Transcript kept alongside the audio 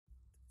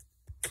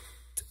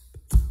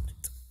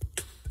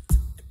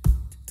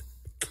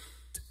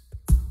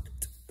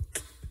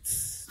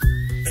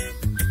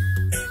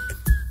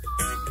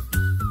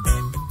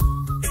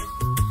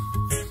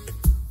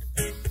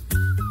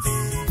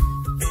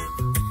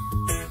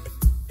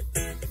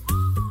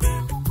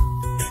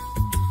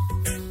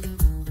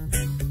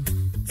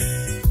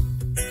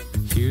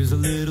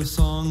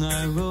song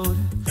I wrote.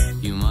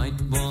 You might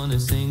wanna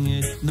sing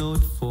it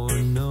note for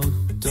note.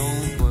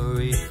 Don't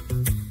worry,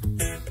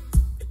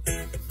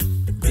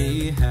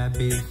 be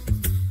happy.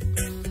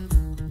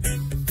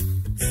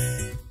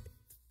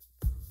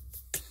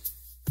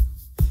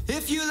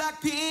 If you like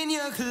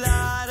pina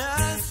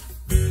coladas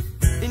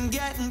and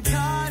getting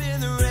caught in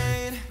the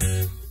rain,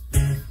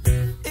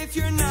 if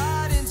you're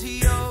not into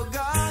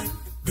yoga,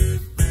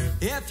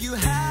 if you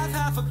have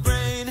half a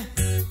brain,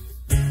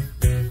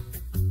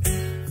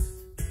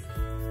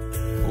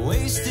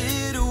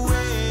 wasted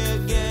away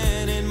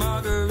again in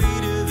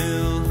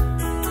Margaritaville,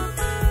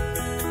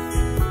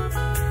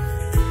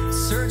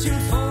 searching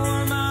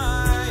for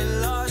my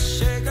lost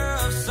shaker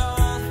of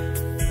salt.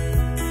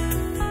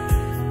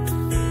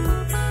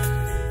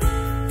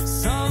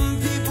 Some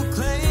people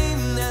claim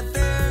that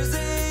there's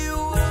a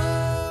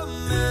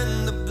woman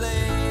to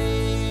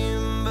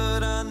blame,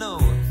 but I know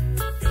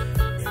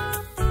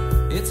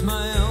it's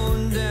my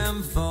own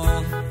damn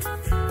fault.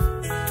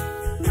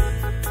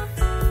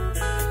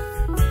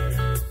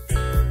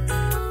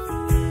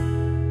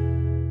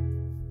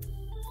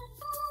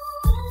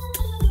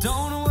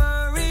 Don't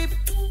worry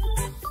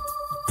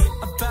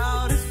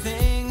about a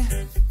thing,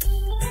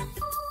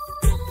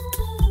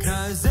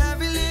 'cause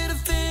every little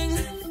thing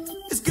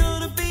is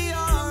gonna be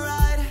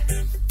alright.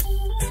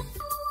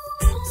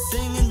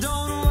 Singing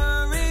don't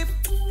worry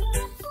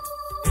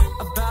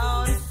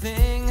about a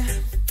thing,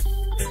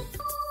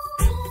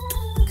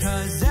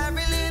 'cause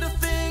every little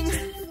thing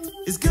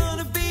is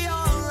gonna be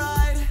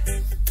alright.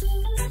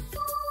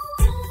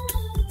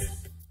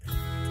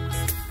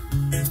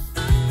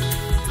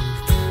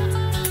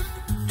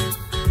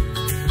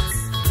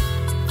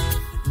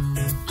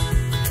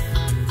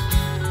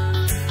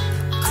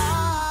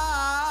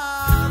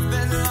 I've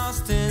been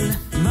lost in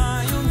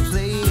my own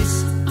place,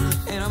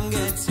 and I'm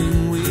getting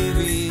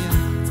weary.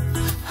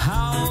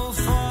 How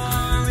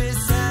far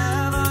is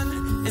heaven?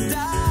 And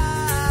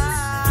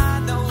I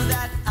know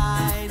that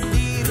I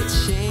need to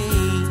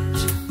change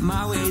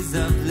my ways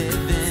of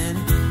living.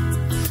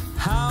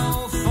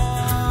 How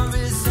far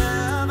is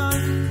heaven?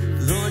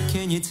 Lord,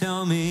 can you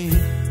tell me?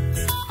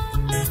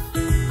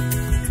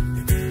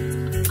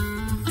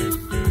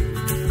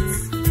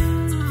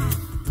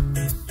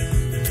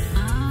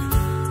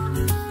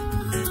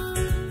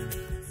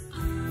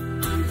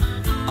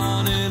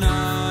 On an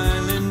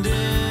island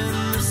in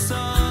the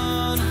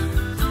sun,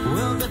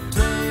 we'll be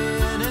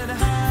playing and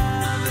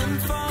having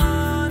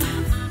fun,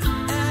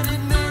 and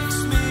it makes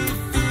me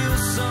feel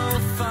so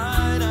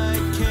fine I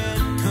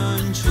can't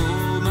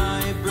control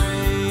my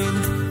brain.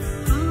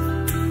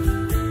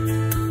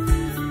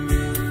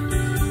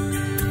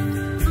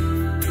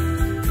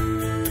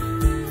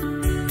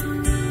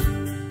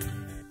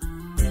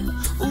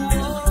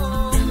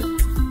 Whoa,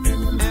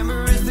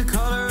 amber is the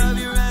color of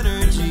your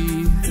energy.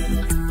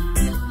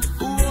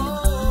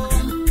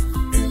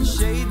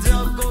 Shades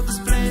of gold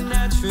displayed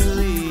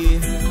naturally.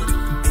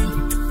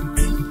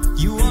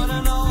 You wanna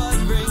know what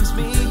brings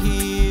me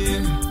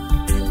here?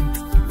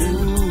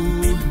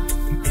 Ooh,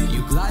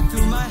 you glide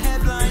through my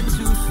headline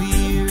to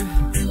fear,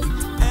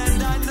 and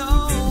I know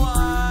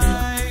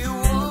why.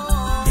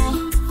 Whoa,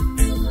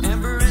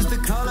 amber is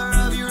the color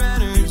of your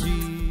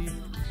energy.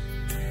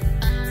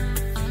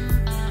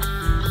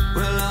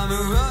 Well, I'm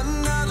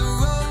running down the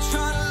road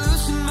trying to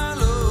loosen my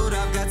load.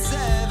 I've got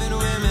 7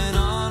 women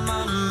on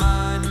my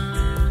mind.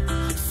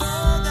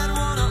 4 that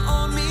wanna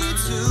own me,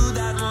 2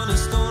 that wanna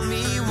stone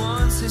me.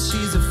 1 says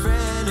she's a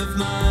friend of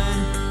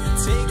mine.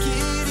 Take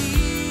it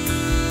easy,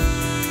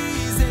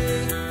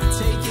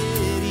 take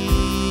it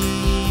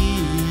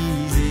easy.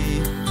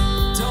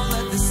 Don't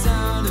let the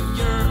sound of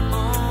your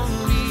own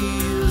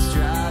wheels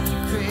drive you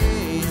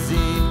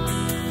crazy.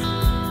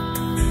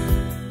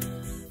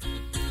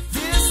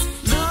 This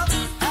love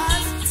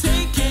has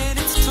taken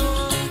its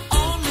toll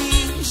on me.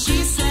 She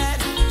said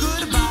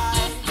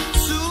goodbye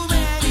too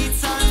many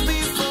times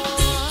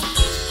before,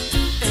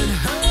 and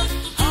her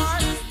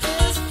heart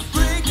is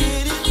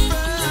breaking in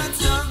front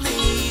of me,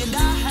 and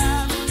I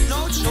have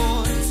no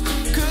choice,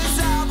 'cause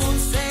I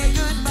won't say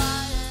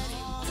goodbye.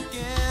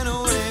 Walking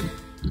away,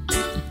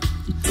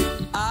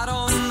 I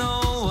don't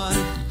know what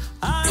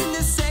I'm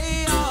to say,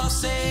 I'll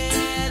say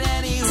it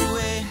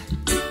anyway.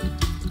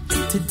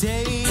 Today